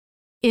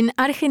In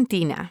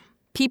Argentina,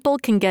 people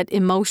can get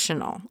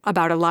emotional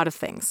about a lot of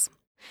things,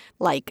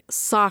 like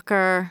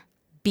soccer,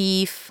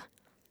 beef,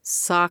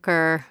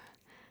 soccer.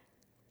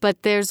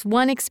 But there's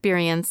one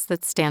experience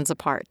that stands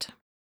apart: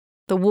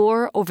 the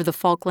war over the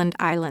Falkland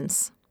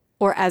Islands,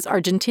 or as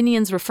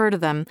Argentinians refer to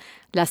them,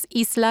 las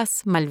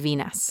Islas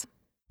Malvinas.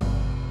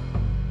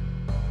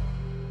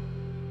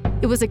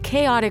 It was a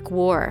chaotic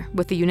war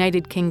with the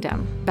United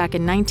Kingdom back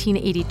in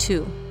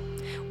 1982,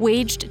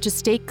 waged to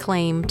stake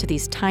claim to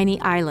these tiny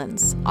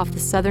islands off the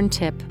southern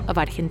tip of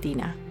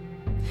Argentina.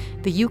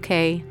 The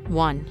UK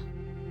won.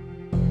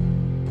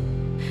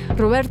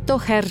 Roberto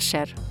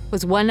Herrscher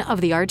was one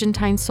of the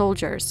Argentine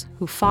soldiers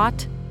who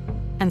fought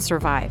and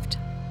survived.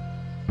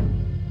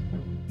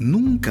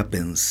 Nunca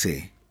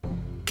pensé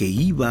que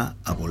iba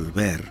a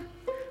volver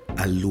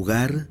al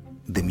lugar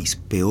de mis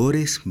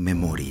peores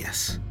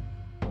memorias,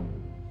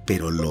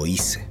 pero lo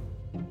hice.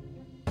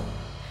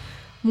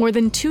 More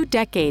than 2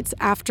 decades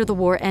after the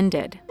war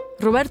ended,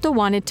 Roberto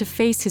wanted to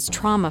face his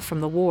trauma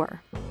from the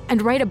war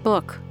and write a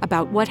book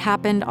about what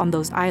happened on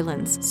those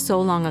islands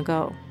so long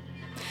ago.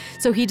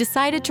 So he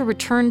decided to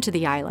return to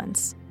the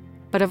islands.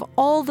 But of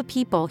all the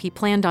people he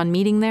planned on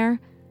meeting there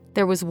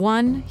was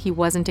one he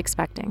wasn't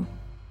expecting.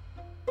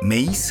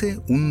 Me hice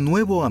un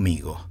nuevo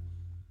amigo.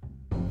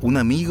 Un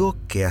amigo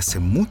que hace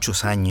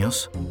muchos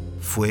años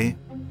fue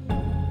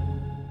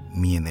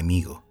mi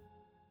enemigo.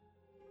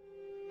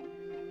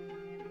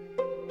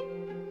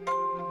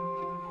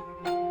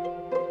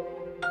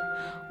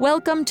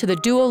 Welcome to the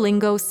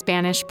Duolingo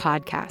Spanish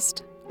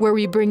podcast, where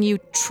we bring you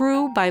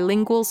true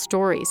bilingual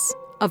stories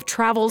of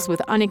travels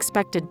with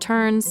unexpected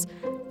turns,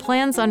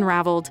 plans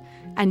unraveled,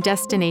 and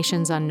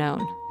destinations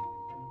unknown.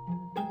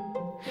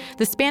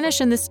 The Spanish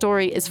in this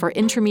story is for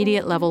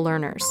intermediate level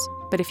learners,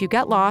 but if you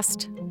get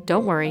lost,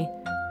 don't worry,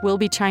 we'll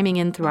be chiming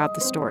in throughout the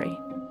story.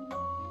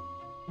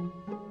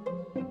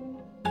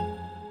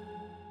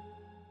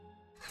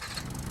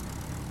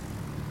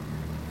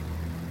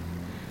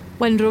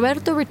 When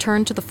Roberto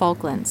returned to the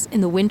Falklands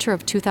in the winter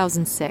of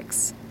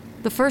 2006,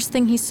 the first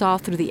thing he saw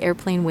through the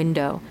airplane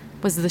window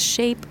was the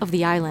shape of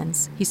the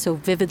islands he so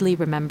vividly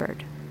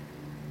remembered.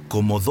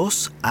 Como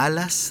dos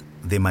alas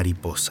de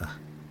mariposa.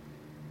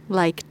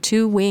 Like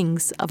 2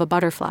 wings of a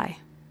butterfly.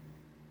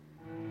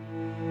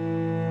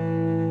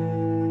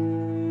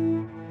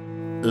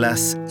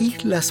 Las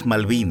Islas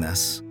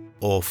Malvinas,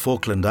 o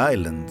Falkland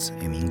Islands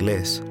en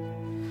inglés,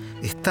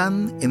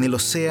 están en el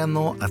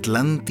Océano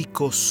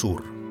Atlántico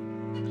Sur.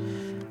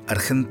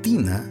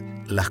 Argentina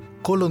las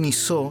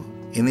colonizó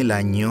en el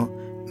año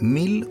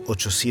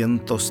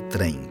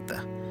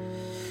 1830,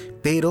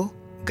 pero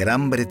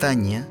Gran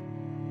Bretaña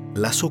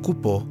las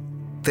ocupó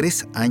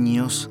 3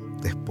 años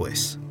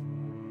después.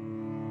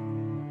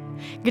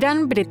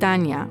 Gran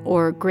Bretaña,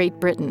 or Great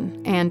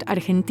Britain, and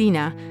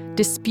Argentina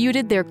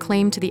disputed their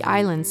claim to the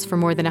islands for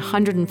more than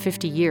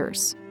 150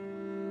 years.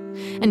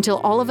 Until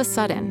all of a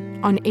sudden,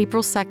 on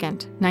April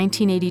 2nd,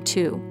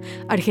 1982,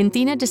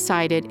 Argentina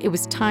decided it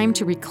was time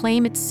to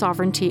reclaim its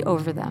sovereignty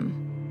over them.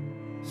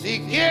 Si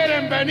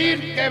quieren venir,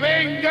 que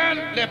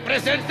vengan, les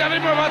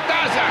presentaremos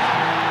batalla.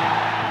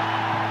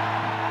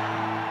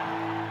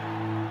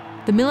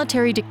 The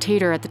military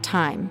dictator at the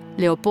time,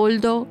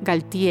 Leopoldo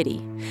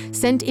Galtieri,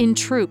 sent in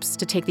troops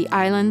to take the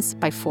islands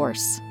by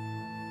force.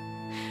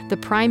 The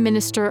Prime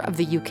Minister of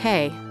the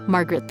UK,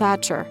 Margaret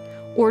Thatcher,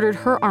 ordered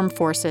her armed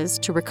forces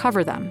to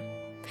recover them.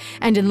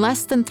 And in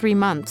less than 3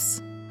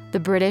 months, the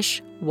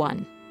British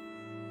won.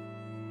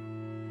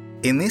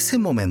 En ese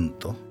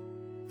momento,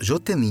 yo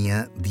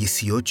tenía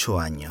 18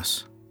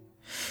 años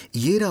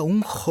y era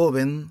un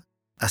joven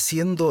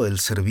haciendo el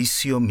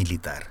servicio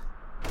militar.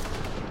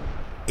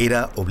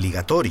 Era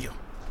obligatorio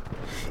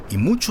y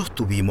muchos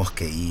tuvimos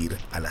que ir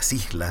a las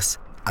islas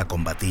a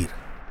combatir.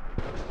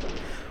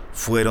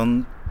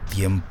 Fueron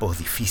tiempos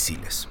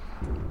difíciles.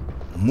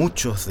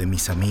 Muchos de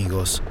mis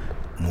amigos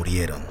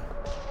murieron.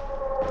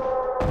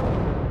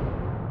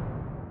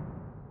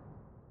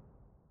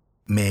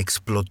 Me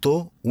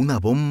explotó una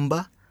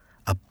bomba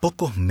a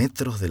pocos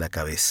metros de la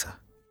cabeza.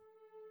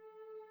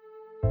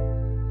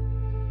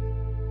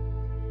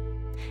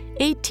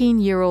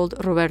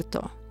 18-year-old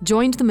Roberto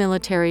joined the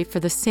military for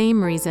the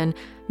same reason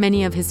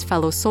many of his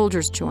fellow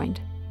soldiers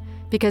joined,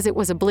 because it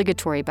was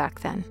obligatory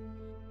back then.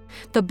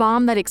 The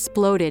bomb that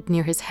exploded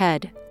near his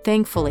head,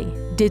 thankfully,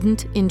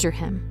 didn't injure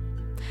him.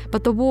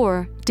 But the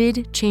war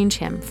did change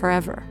him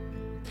forever.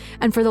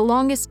 And for the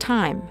longest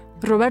time,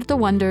 Roberto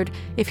wondered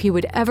if he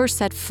would ever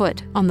set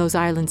foot on those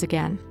islands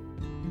again.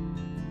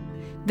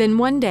 Then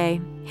one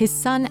day, his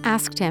son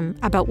asked him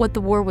about what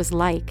the war was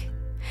like,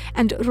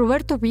 and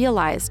Roberto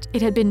realized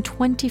it had been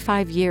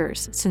 25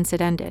 years since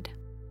it ended.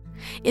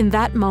 In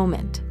that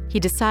moment,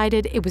 he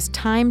decided it was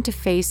time to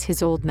face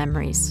his old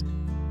memories.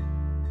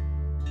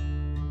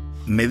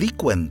 Me di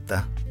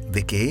cuenta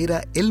de que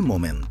era el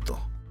momento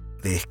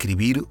de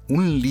escribir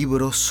un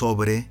libro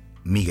sobre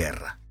mi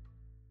guerra.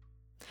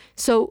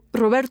 So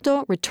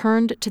Roberto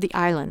returned to the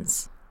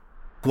islands.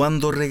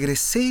 Cuando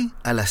regresé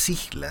a las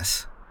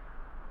islas,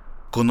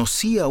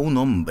 conocí a un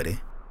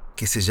hombre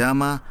que se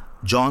llama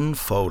John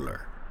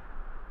Fowler.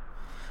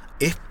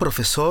 Es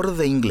profesor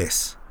de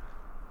inglés.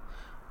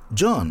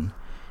 John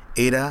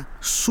era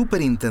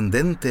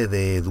superintendente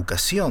de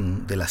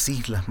educación de las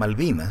Islas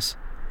Malvinas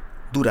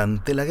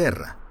durante la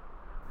guerra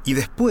y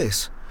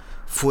después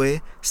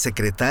fue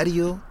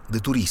secretario de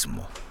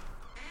turismo.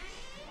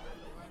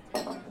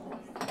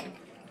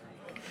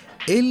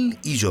 Él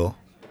y yo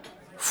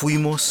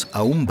fuimos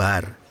a un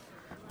bar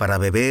para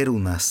beber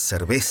unas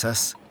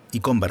cervezas y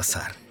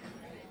conversar.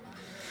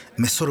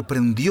 Me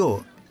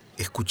sorprendió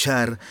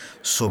escuchar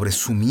sobre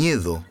su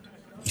miedo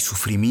y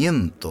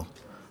sufrimiento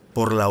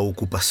por la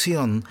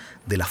ocupación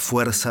de las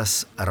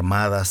Fuerzas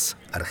Armadas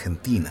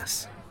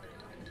Argentinas.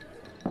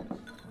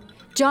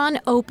 John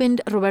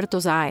opened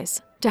Roberto's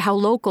eyes to how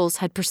locals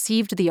had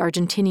perceived the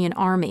Argentinian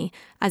army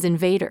as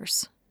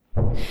invaders.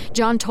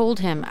 John told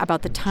him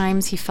about the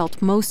times he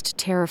felt most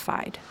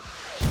terrified.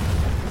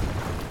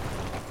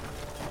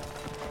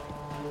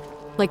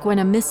 Like when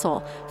a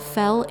missile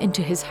fell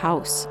into his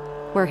house,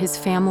 where his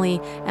family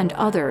and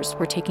others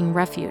were taking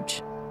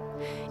refuge.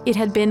 It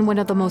had been one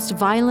of the most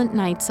violent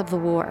nights of the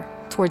war,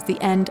 towards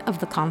the end of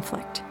the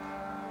conflict.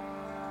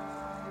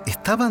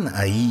 Estaban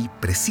ahí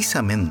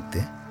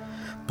precisamente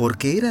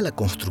porque era la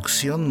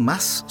construcción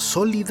más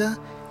sólida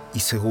y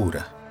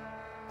segura.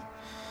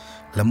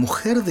 La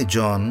mujer de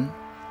John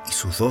y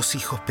sus 2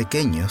 hijos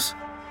pequeños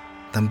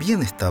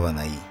también estaban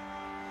ahí.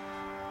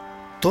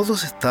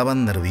 Todos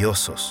estaban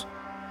nerviosos.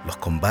 Los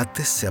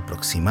combates se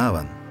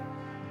aproximaban.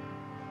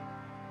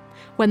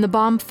 When the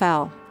bomb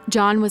fell,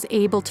 John was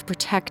able to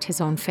protect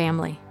his own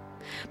family.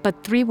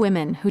 But 3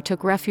 women who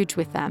took refuge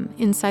with them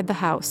inside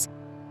the house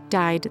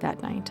died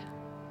that night.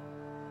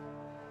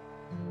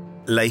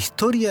 La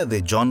historia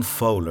de John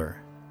Fowler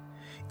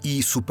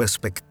y su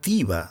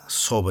perspectiva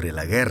sobre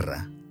la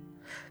guerra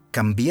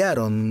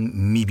cambiaron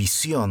mi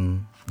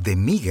visión de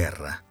mi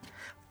guerra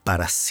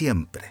para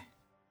siempre.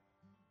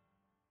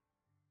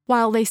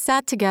 While they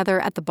sat together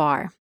at the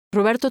bar,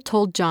 Roberto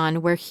told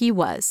John where he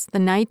was the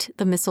night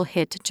the missile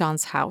hit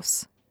John's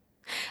house.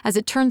 As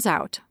it turns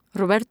out,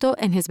 Roberto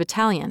and his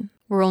battalion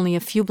were only a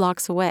few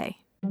blocks away.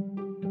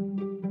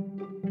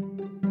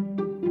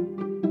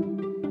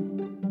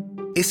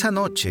 Esa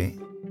noche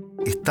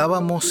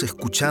estábamos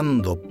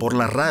escuchando por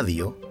la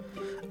radio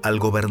al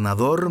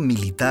gobernador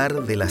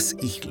militar de las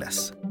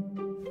islas,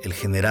 el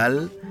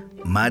general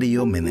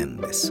Mario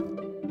Menéndez.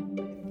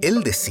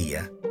 Él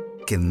decía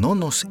que no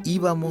nos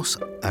íbamos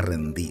a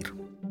rendir.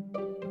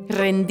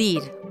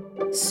 Rendir,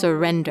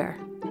 surrender.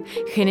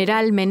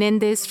 General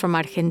Menéndez from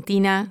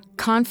Argentina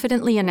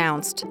confidently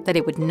announced that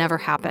it would never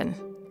happen.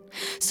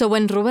 So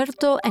when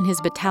Roberto and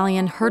his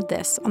battalion heard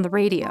this on the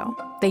radio,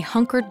 they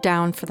hunkered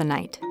down for the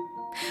night.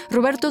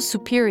 Roberto's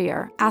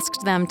superior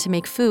asked them to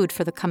make food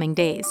for the coming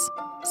days,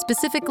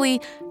 specifically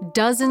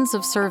dozens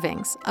of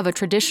servings of a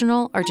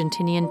traditional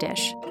Argentinian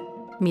dish,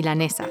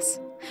 milanesas,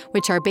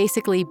 which are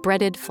basically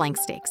breaded flank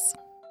steaks.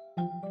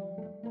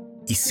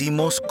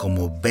 Hicimos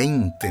como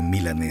 20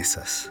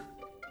 milanesas,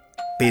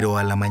 pero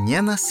a la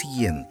mañana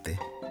siguiente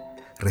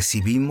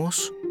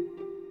recibimos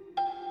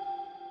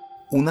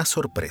una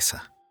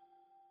sorpresa.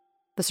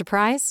 The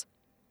surprise?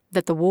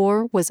 That the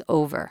war was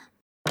over.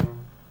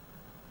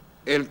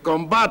 El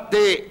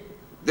combate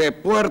de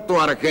Puerto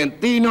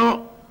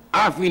Argentino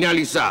ha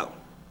finalizado.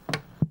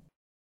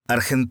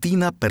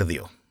 Argentina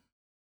perdió.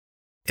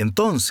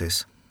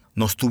 Entonces,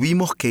 nos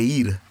tuvimos que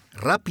ir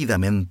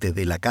rápidamente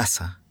de la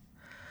casa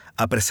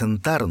a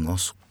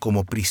presentarnos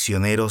como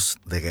prisioneros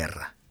de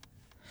guerra.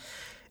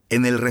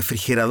 En el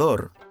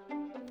refrigerador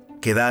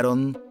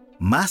quedaron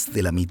más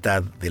de la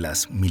mitad de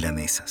las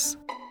milanesas.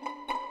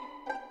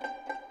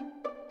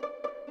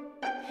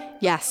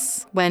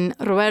 Yes, when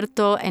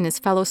Roberto and his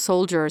fellow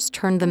soldiers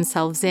turned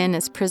themselves in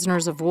as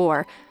prisoners of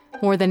war,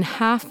 more than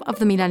half of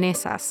the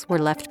milanesas were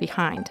left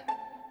behind.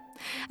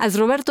 As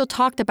Roberto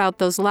talked about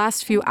those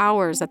last few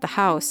hours at the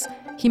house,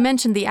 he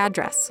mentioned the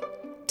address,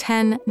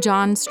 10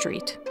 John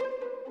Street.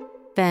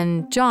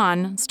 Then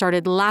John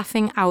started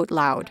laughing out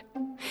loud.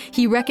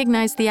 He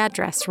recognized the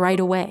address right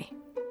away.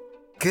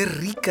 ¡Qué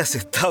ricas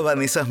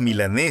estaban esas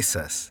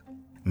milanesas!,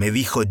 me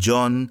dijo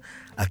John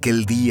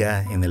aquel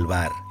día en el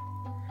bar.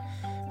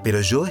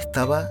 Pero yo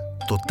estaba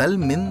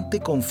totalmente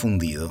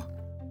confundido.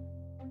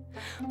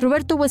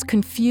 Roberto was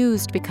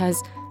confused because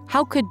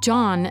how could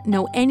John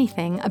know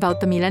anything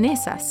about the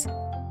milanesas?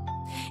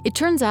 It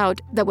turns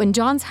out that when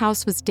John's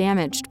house was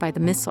damaged by the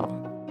missile,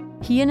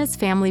 he and his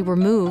family were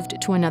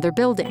moved to another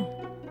building,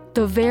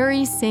 the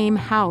very same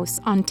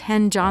house on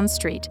 10 John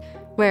Street,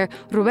 where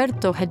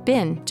Roberto had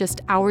been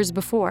just hours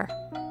before.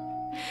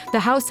 The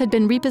house had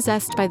been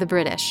repossessed by the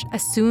British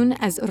as soon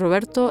as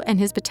Roberto and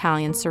his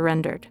battalion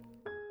surrendered.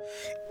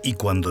 Y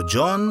cuando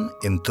John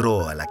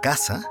entró a la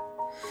casa,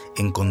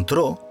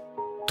 encontró,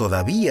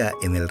 todavía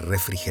en el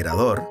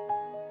refrigerador,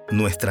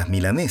 nuestras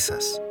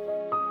milanesas.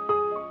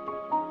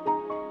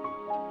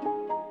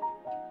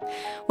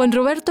 When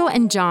Roberto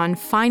and John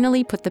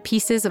finally put the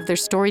pieces of their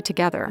story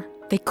together,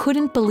 they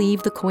couldn't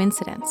believe the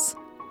coincidence.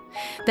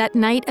 That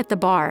night at the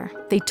bar,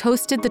 they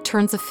toasted the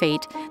turns of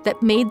fate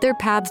that made their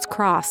paths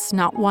cross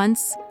not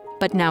once,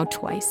 but now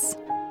twice.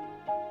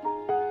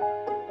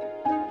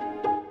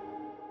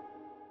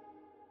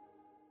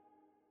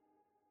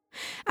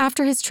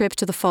 After his trip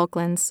to the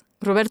Falklands,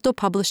 Roberto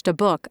published a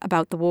book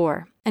about the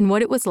war and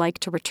what it was like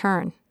to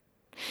return.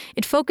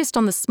 It focused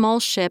on the small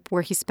ship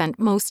where he spent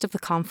most of the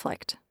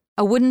conflict,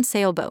 a wooden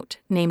sailboat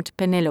named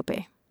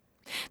Penélope.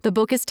 The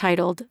book is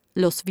titled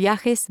Los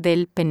viajes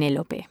del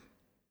Penélope.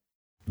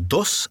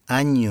 2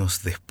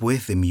 años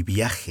después de mi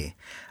viaje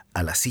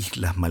a las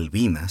Islas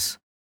Malvinas,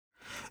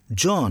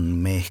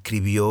 John me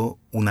escribió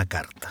una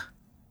carta.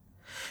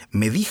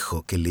 Me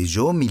dijo que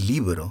leyó mi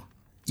libro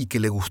y que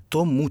le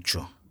gustó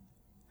mucho.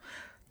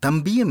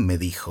 También me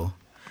dijo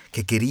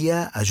que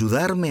quería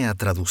ayudarme a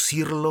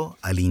traducirlo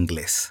al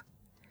inglés.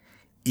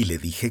 Y le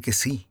dije que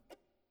sí.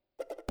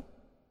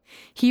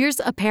 Here's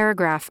a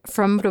paragraph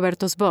from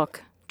Roberto's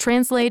book,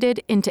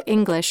 translated into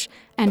English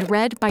and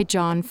read by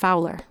John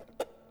Fowler.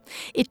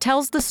 It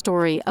tells the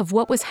story of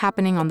what was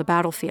happening on the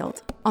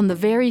battlefield on the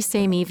very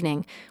same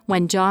evening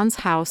when John's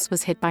house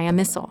was hit by a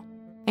missile,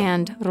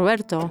 and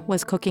Roberto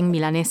was cooking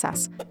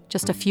milanesas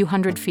just a few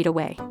hundred feet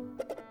away.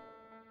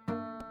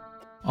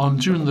 On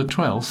June the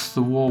 12th,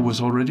 the war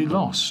was already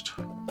lost.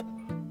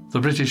 The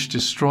British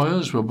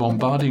destroyers were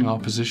bombarding our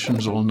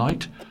positions all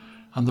night,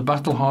 and the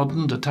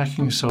battle-hardened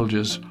attacking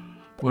soldiers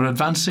were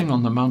advancing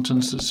on the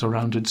mountains that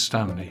surrounded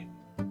Stanley,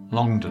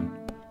 Longdon,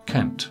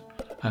 Kent,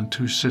 and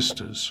Two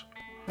Sisters,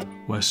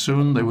 where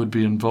soon they would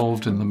be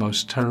involved in the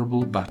most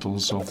terrible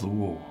battles of the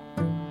war.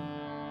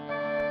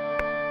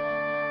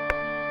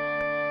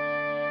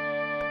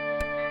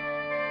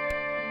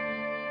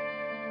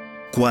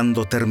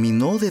 Cuando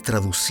terminó de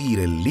traducir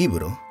el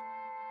libro,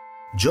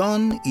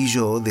 John y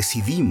yo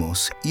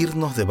decidimos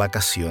irnos de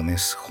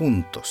vacaciones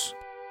juntos.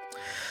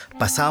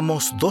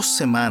 Pasamos 2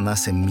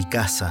 semanas en mi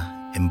casa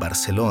en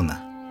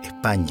Barcelona,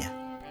 España.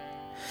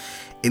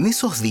 En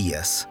esos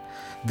días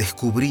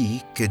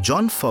descubrí que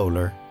John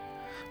Fowler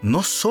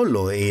no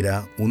solo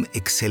era un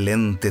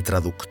excelente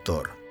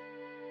traductor,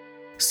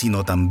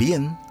 sino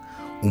también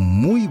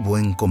un muy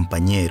buen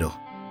compañero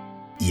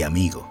y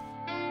amigo.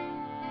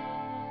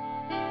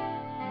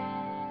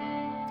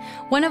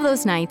 One of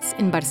those nights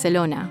in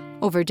Barcelona,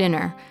 over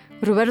dinner,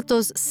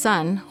 Roberto's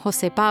son,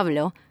 José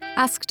Pablo,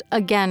 asked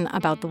again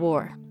about the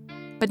war.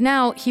 But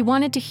now he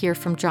wanted to hear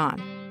from John.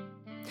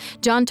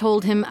 John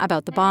told him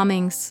about the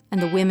bombings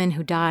and the women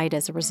who died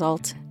as a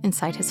result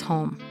inside his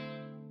home.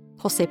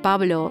 José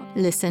Pablo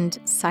listened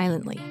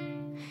silently.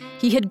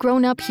 He had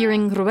grown up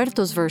hearing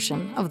Roberto's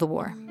version of the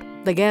war,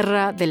 the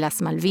Guerra de las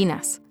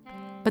Malvinas.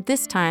 But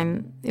this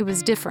time, it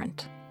was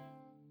different.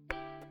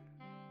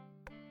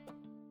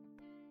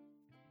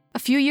 A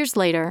few years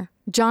later,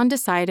 John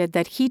decided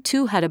that he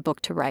too had a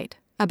book to write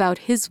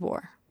about his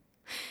war.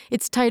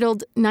 It's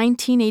titled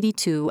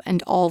 1982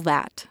 and All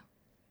That.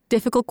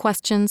 Difficult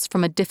questions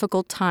from a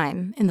difficult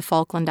time in the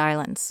Falkland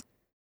Islands.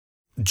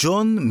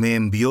 John me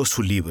envió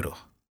su libro.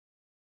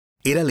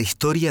 Era la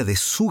historia de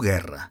su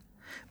guerra,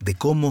 de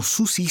cómo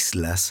sus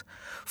islas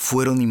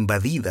fueron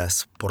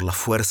invadidas por las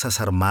Fuerzas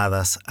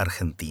Armadas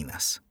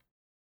Argentinas.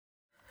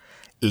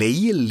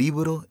 Leí el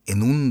libro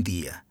en un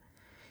día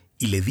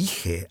y le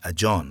dije a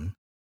John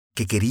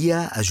que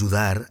quería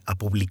ayudar a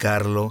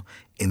publicarlo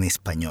en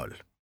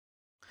español.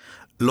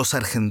 Los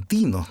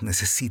argentinos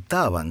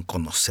necesitaban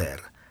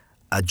conocer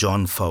a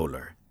John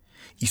Fowler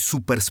y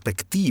su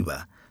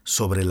perspectiva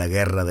sobre la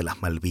Guerra de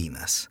las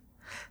Malvinas,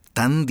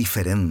 tan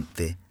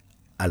diferente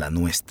a la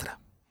nuestra.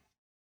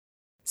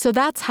 So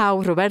that's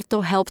how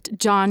Roberto helped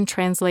John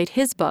translate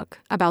his book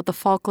about the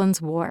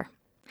Falklands War.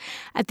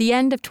 At the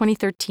end of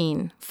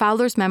 2013,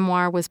 Fowler's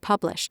memoir was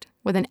published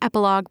with an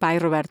epilogue by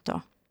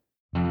Roberto.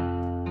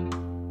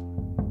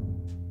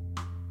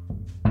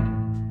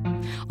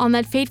 On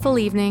that fateful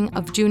evening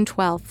of June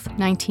 12,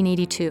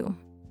 1982,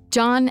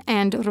 John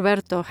and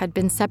Roberto had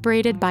been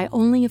separated by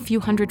only a few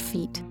hundred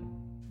feet,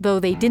 though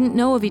they didn't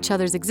know of each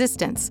other's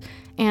existence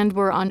and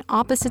were on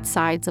opposite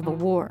sides of a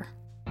war.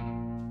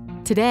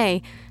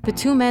 Today, the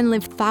two men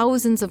live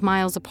thousands of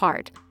miles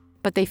apart,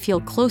 but they feel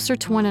closer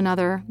to one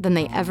another than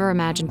they ever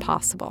imagined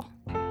possible.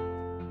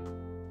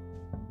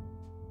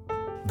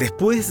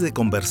 Después de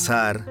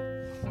conversar,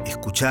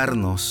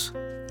 escucharnos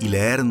y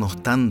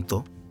leernos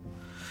tanto,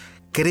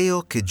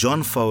 creo que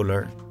John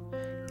Fowler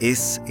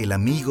es el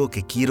amigo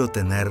que quiero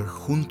tener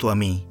junto a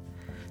mí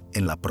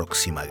en la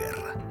próxima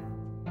guerra.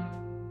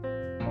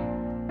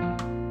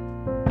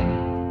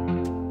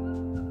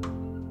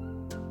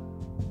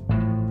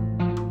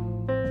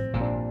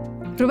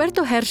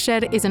 Roberto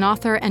Herscher is an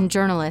author and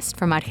journalist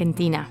from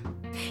Argentina.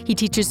 He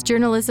teaches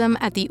journalism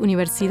at the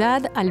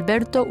Universidad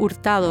Alberto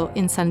Hurtado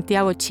in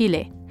Santiago,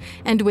 Chile,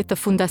 and with the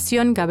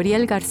Fundación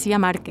Gabriel García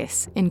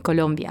Márquez in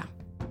Colombia.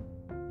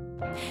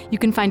 You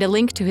can find a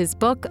link to his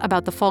book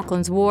about the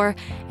Falklands War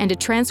and a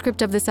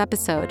transcript of this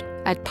episode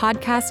at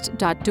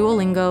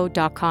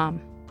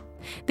podcast.duolingo.com.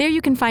 There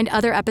you can find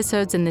other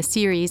episodes in this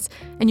series,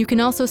 and you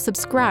can also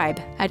subscribe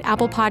at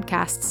Apple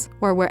Podcasts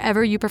or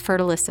wherever you prefer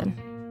to listen.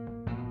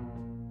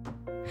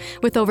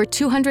 With over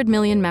 200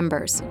 million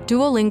members,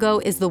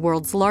 Duolingo is the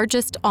world's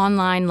largest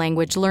online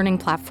language learning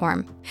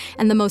platform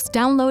and the most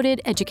downloaded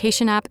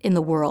education app in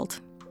the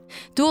world.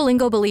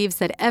 Duolingo believes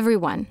that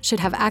everyone should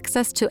have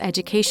access to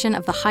education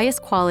of the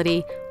highest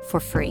quality for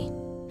free.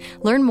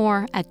 Learn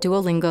more at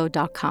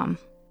duolingo.com.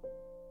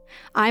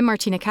 I'm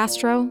Martina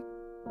Castro.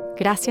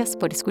 Gracias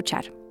por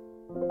escuchar.